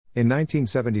In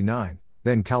 1979,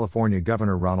 then California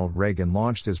Governor Ronald Reagan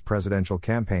launched his presidential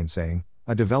campaign saying,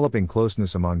 "A developing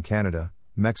closeness among Canada,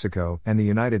 Mexico, and the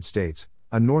United States,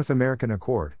 a North American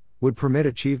accord, would permit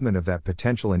achievement of that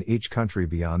potential in each country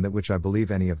beyond that which I believe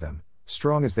any of them,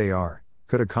 strong as they are,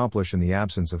 could accomplish in the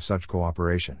absence of such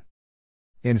cooperation."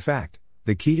 In fact,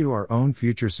 the key to our own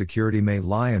future security may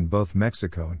lie in both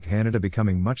Mexico and Canada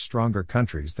becoming much stronger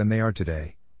countries than they are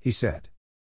today, he said.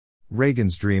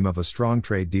 Reagan's dream of a strong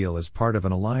trade deal as part of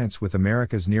an alliance with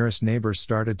America's nearest neighbors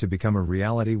started to become a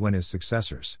reality when his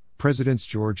successors, Presidents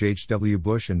George H.W.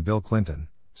 Bush and Bill Clinton,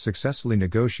 successfully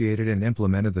negotiated and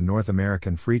implemented the North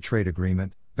American Free Trade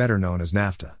Agreement, better known as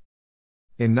NAFTA.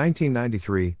 In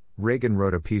 1993, Reagan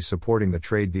wrote a piece supporting the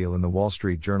trade deal in the Wall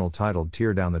Street Journal titled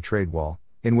 "Tear Down the Trade Wall,"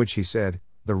 in which he said,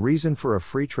 "The reason for a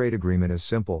free trade agreement is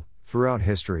simple. Throughout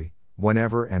history,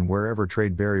 whenever and wherever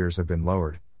trade barriers have been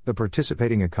lowered, the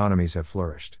participating economies have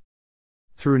flourished.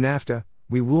 Through NAFTA,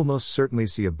 we will most certainly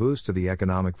see a boost to the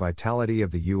economic vitality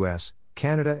of the US,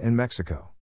 Canada, and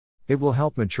Mexico. It will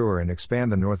help mature and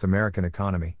expand the North American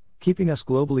economy, keeping us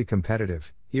globally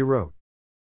competitive," he wrote.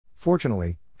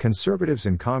 Fortunately, conservatives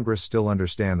in Congress still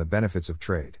understand the benefits of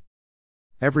trade.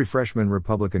 Every freshman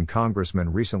Republican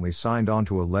congressman recently signed on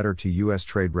to a letter to U.S.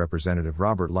 Trade Representative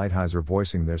Robert Lighthizer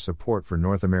voicing their support for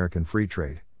North American free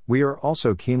trade. "We are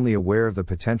also keenly aware of the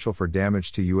potential for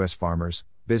damage to U.S. farmers,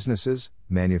 businesses,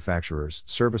 manufacturers,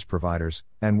 service providers,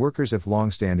 and workers if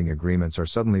long-standing agreements are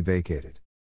suddenly vacated.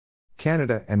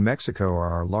 Canada and Mexico are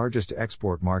our largest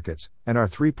export markets, and our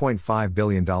 $3.5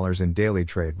 billion in daily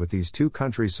trade with these two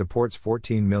countries supports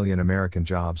 14 million American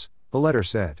jobs," the letter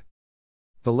said.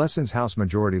 The lessons House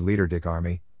Majority Leader Dick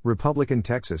Armey, Republican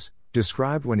Texas,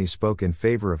 described when he spoke in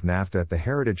favor of NAFTA at the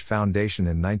Heritage Foundation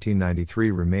in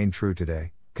 1993 remain true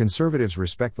today. Conservatives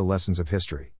respect the lessons of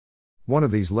history. One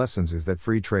of these lessons is that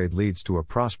free trade leads to a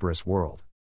prosperous world.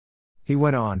 He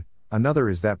went on, "Another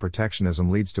is that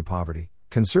protectionism leads to poverty.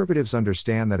 Conservatives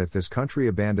understand that if this country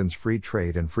abandons free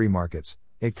trade and free markets,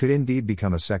 it could indeed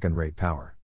become a second-rate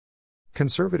power."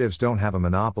 Conservatives don't have a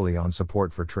monopoly on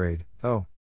support for trade, though.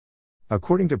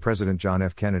 According to President John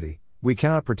F. Kennedy, "We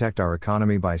cannot protect our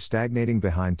economy by stagnating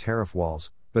behind tariff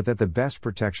walls, but that the best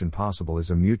protection possible is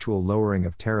a mutual lowering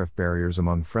of tariff barriers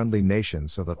among friendly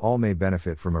nations so that all may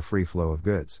benefit from a free flow of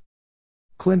goods."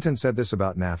 Clinton said this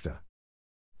about NAFTA.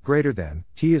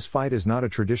 T's fight is not a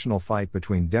traditional fight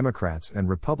between Democrats and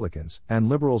Republicans, and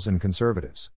liberals and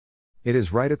conservatives. It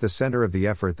is right at the center of the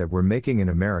effort that we're making in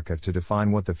America to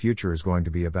define what the future is going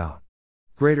to be about.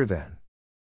 Greater than,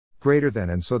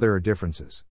 and so there are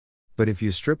differences. But if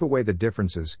you strip away the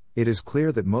differences, it is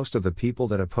clear that most of the people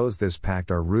that oppose this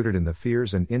pact are rooted in the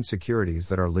fears and insecurities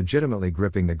that are legitimately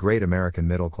gripping the great American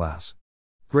middle class.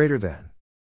 Greater than,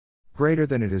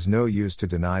 it is no use to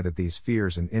deny that these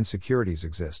fears and insecurities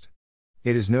exist.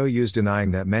 It is no use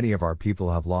denying that many of our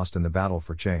people have lost in the battle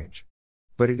for change.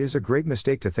 But it is a great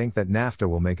mistake to think that NAFTA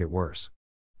will make it worse.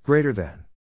 Greater than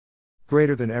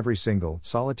every single,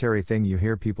 solitary thing you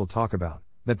hear people talk about,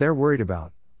 that they're worried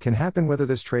about, can happen whether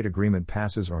this trade agreement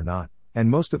passes or not,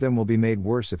 and most of them will be made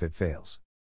worse if it fails.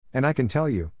 And I can tell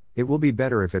you, it will be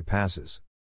better if it passes.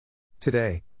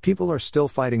 Today, people are still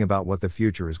fighting about what the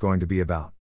future is going to be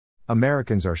about.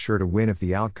 Americans are sure to win if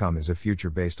the outcome is a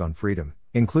future based on freedom,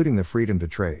 including the freedom to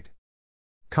trade.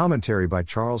 Commentary by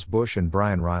Charles Bush and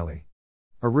Brian Riley.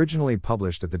 Originally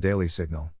published at the Daily Signal.